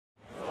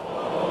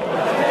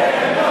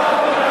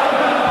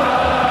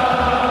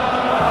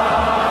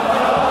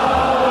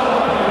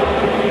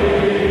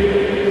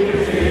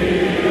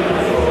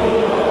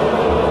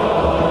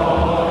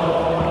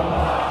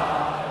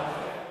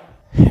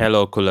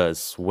Hello,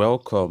 coolers.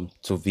 Welcome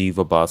to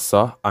Viva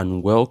Barca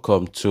and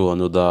welcome to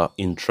another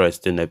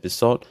interesting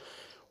episode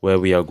where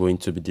we are going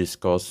to be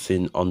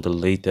discussing on the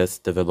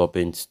latest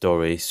developing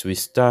stories. We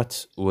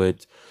start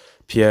with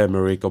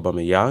Pierre-Emerick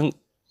Aubameyang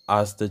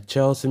as the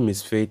Chelsea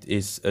misfit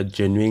is a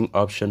genuine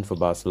option for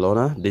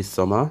Barcelona this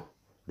summer.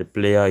 The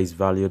player is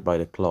valued by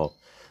the club.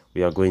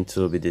 We are going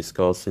to be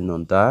discussing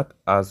on that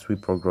as we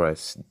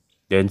progress.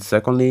 Then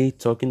secondly,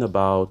 talking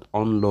about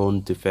on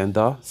loan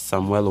defender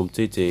Samuel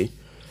Umtiti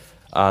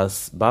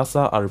as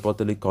Barca are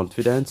reportedly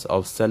confident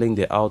of selling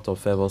the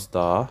out-of-favor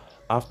star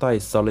after a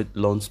solid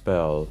loan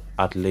spell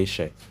at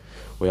Lecce.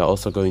 We are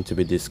also going to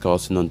be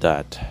discussing on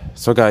that.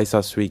 So guys,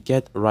 as we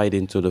get right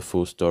into the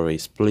full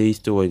stories, please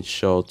do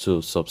ensure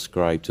to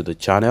subscribe to the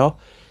channel.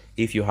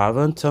 If you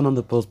haven't, turn on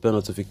the post bell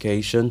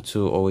notification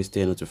to always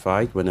stay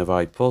notified whenever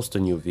I post a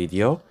new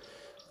video.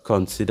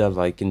 Consider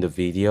liking the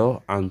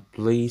video and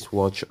please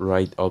watch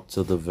right up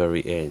to the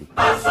very end.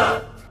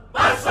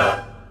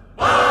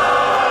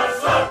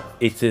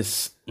 It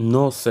is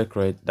no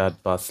secret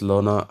that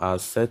Barcelona are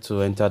set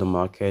to enter the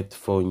market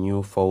for a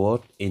new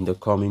forward in the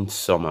coming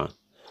summer.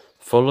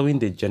 Following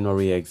the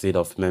January exit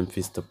of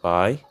Memphis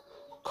Depay,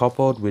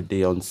 coupled with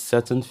the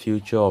uncertain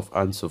future of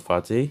Ansu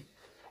Fati,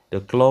 the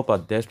club are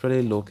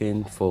desperately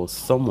looking for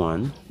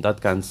someone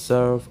that can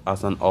serve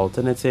as an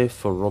alternative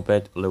for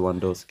Robert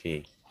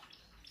Lewandowski.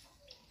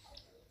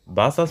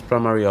 Barca's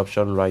primary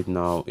option right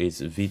now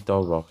is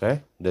Vitor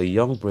Roque. The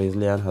young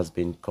Brazilian has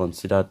been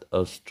considered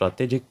a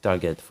strategic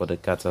target for the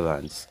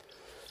Catalans,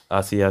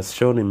 as he has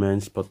shown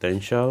immense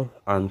potential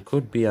and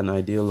could be an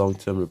ideal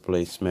long-term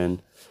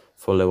replacement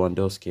for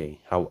Lewandowski.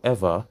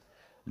 However,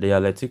 the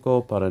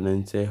Atletico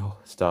Paranaense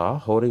star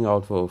holding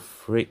out for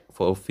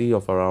a fee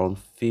of around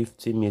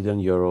 50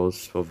 million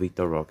euros for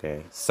Vitor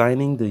Roque.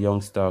 Signing the young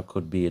star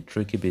could be a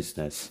tricky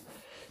business.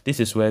 This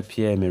is where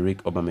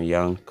Pierre-Emerick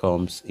Aubameyang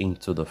comes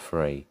into the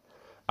fray.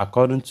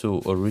 According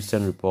to a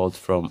recent report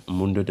from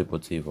Mundo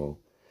Deportivo,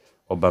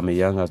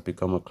 Aubameyang has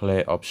become a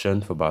clear option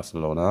for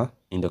Barcelona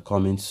in the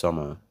coming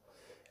summer.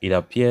 It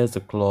appears the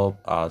club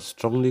are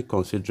strongly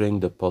considering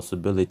the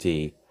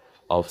possibility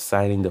of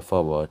signing the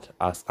forward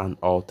as an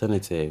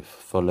alternative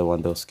for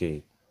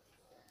Lewandowski.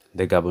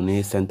 The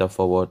Gabonese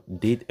centre-forward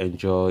did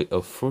enjoy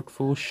a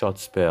fruitful short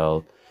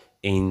spell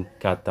in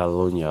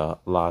Catalonia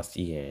last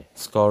year,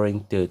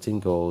 scoring 13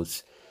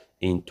 goals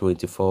in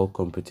 24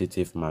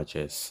 competitive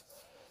matches.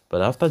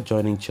 But after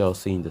joining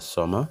Chelsea in the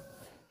summer,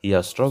 he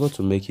has struggled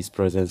to make his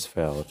presence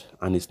felt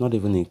and is not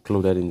even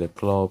included in the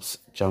club's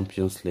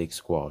Champions League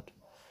squad.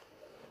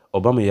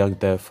 Aubameyang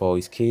therefore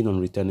is keen on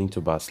returning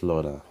to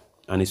Barcelona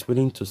and is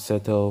willing to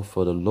settle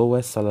for the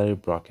lowest salary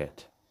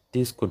bracket.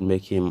 This could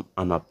make him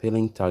an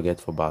appealing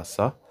target for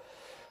Barca,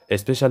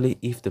 especially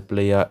if the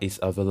player is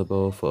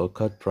available for a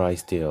cut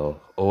price deal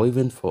or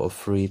even for a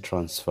free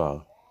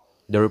transfer.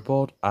 The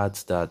report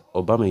adds that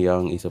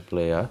Aubameyang is a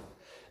player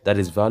that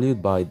is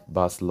valued by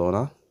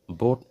Barcelona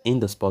both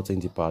in the sporting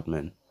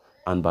department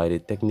and by the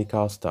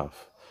technical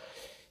staff.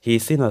 He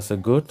is seen as a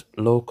good,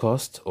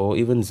 low-cost or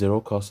even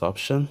zero-cost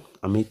option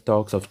amid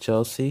talks of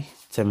Chelsea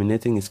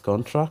terminating his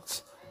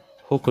contract,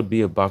 who could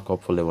be a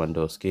backup for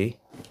Lewandowski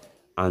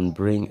and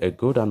bring a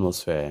good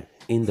atmosphere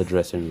in the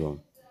dressing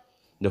room.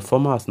 The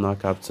former Arsenal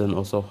captain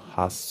also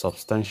has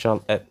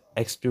substantial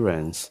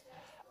experience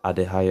at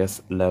the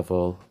highest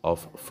level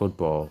of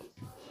football,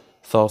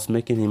 thus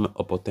making him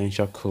a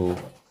potential coup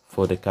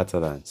for the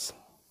Catalans.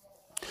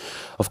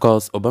 Of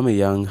course,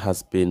 Aubameyang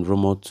has been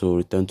rumored to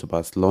return to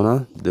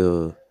Barcelona.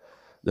 The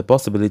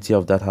possibility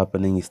of that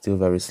happening is still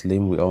very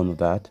slim, we all know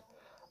that.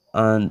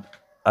 And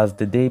as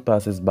the day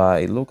passes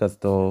by, it looks as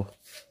though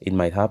it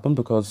might happen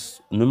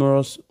because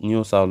numerous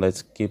news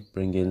outlets keep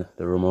bringing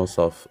the rumors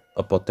of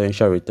a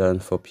potential return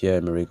for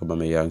Pierre-Emerick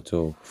Aubameyang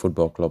to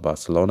Football Club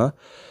Barcelona.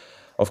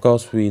 Of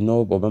course, we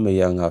know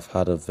Aubameyang have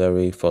had a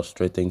very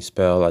frustrating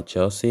spell at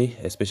Chelsea,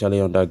 especially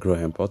under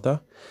Graham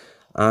Potter,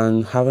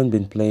 and haven't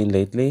been playing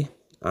lately.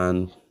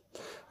 And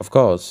of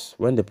course,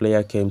 when the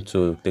player came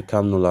to the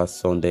Camp Nou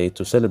last Sunday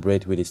to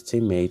celebrate with his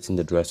teammates in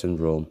the dressing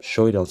room,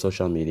 show it on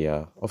social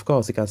media, of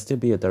course, it can still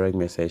be a direct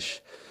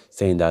message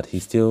saying that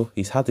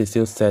his heart is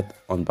still set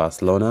on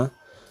Barcelona,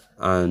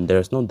 and there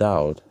is no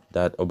doubt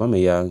that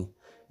Aubameyang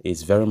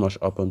is very much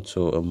open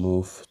to a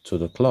move to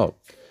the club,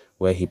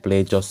 where he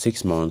played just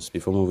 6 months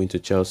before moving to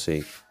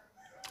Chelsea.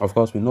 Of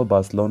course, we know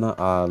Barcelona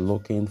are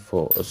looking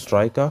for a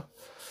striker,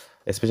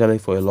 especially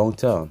for a long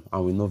term,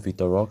 and we know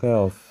Vitor Roque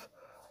of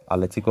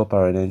Atletico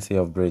Paranaense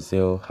of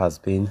Brazil has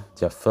been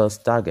their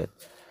first target.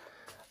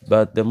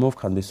 But the move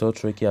can be so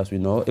tricky, as we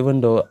know,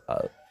 even though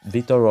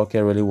Vitor Roque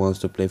really wants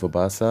to play for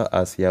Barca,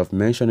 as he have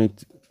mentioned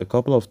it a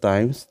couple of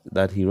times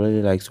that he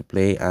really likes to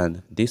play,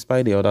 and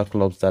despite the other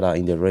clubs that are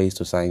in the race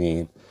to sign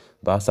in,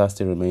 Barca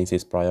still remains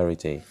his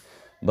priority.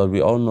 But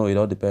we all know it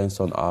all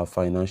depends on our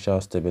financial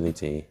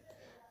stability,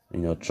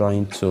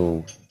 trying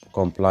to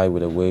comply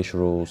with the wage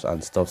rules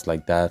and stuff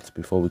like that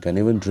before we can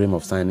even dream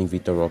of signing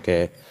Vitor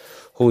Roque,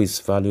 who is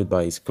valued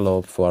by his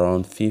club for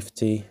around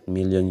 50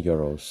 million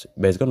euros.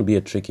 But it's going to be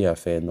a tricky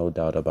affair, no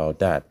doubt about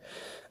that.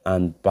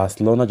 and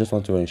Barcelona just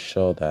want to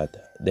ensure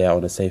that they are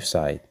on the safe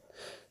side.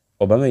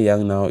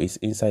 Aubameyang now is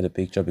inside the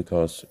picture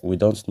because we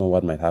don't know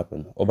what might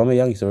happen.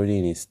 Aubameyang is already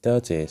in his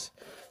 30s,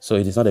 so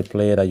it is not a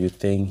player that you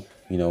think,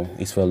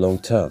 is for long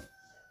term.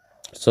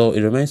 So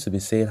it remains to be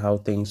seen how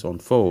things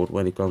unfold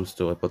when it comes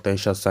to a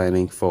potential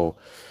signing for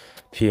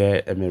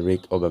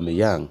Pierre-Emerick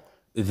Aubameyang.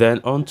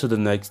 Then on to the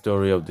next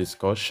story of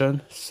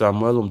discussion.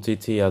 Samuel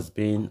Umtiti has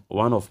been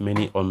one of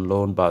many on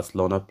loan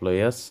Barcelona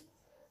players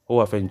who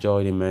have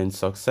enjoyed immense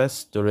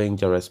success during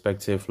their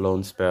respective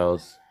loan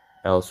spells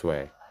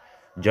elsewhere.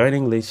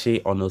 Joining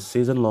Lecce on a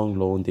season-long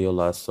loan deal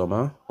last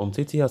summer,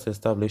 Umtiti has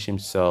established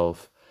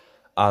himself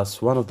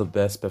as one of the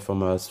best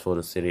performers for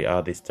the Serie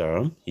A this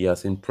term. He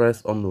has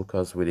impressed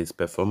onlookers with his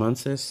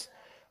performances,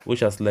 which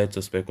has led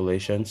to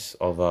speculations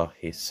over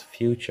his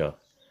future.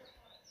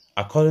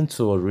 According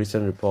to a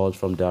recent report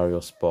from Dario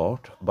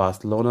Sport,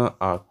 Barcelona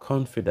are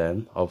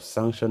confident of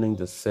sanctioning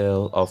the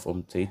sale of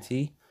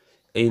Umtiti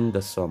in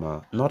the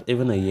summer, not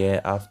even a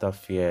year after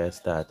fears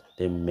that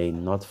they may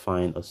not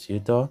find a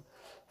suitor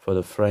for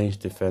the French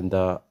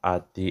defender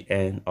at the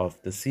end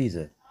of the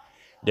season.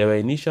 There were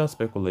initial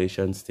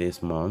speculations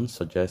this month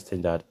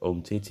suggesting that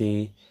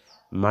Umtiti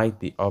might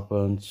be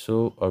open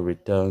to a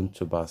return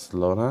to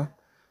Barcelona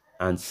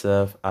and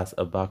serve as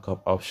a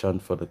backup option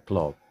for the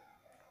club.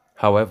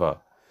 However,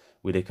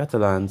 with the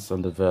Catalans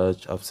on the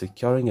verge of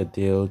securing a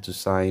deal to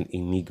sign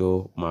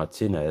Inigo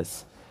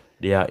Martinez,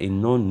 they are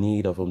in no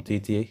need of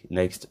Umtiti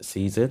next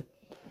season,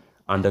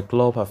 and the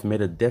club have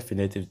made a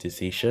definitive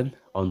decision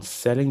on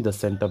selling the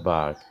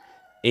centre-back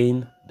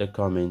in the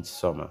coming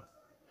summer.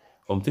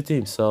 Umtiti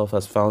himself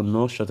has found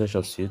no shortage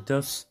of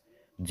suitors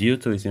due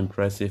to his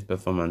impressive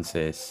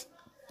performances.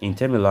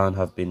 Inter Milan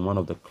have been one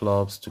of the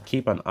clubs to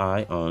keep an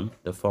eye on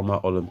the former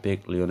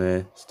Olympique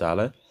Lyonnais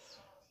star,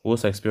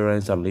 whose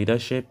experience and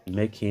leadership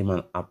make him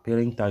an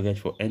appealing target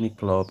for any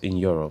club in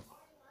Europe.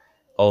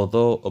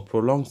 Although a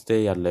prolonged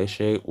stay at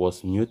Lecce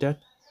was mooted,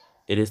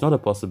 it is not a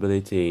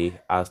possibility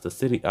as the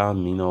Serie A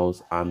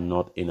minnows are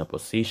not in a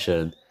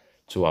position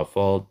to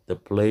afford the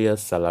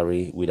player's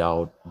salary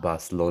without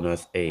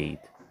Barcelona's aid.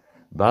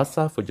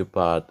 Barca, for their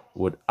part,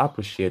 would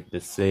appreciate the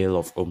sale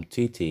of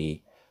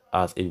Umtiti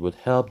as it would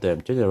help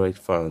them generate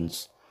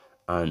funds,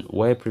 and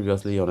where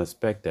previously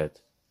unexpected,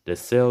 the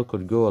sale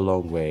could go a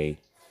long way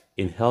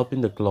in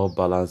helping the club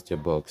balance their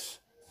books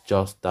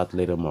just that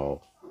little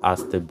more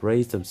as they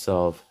brace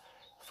themselves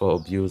for a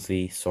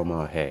busy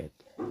summer ahead.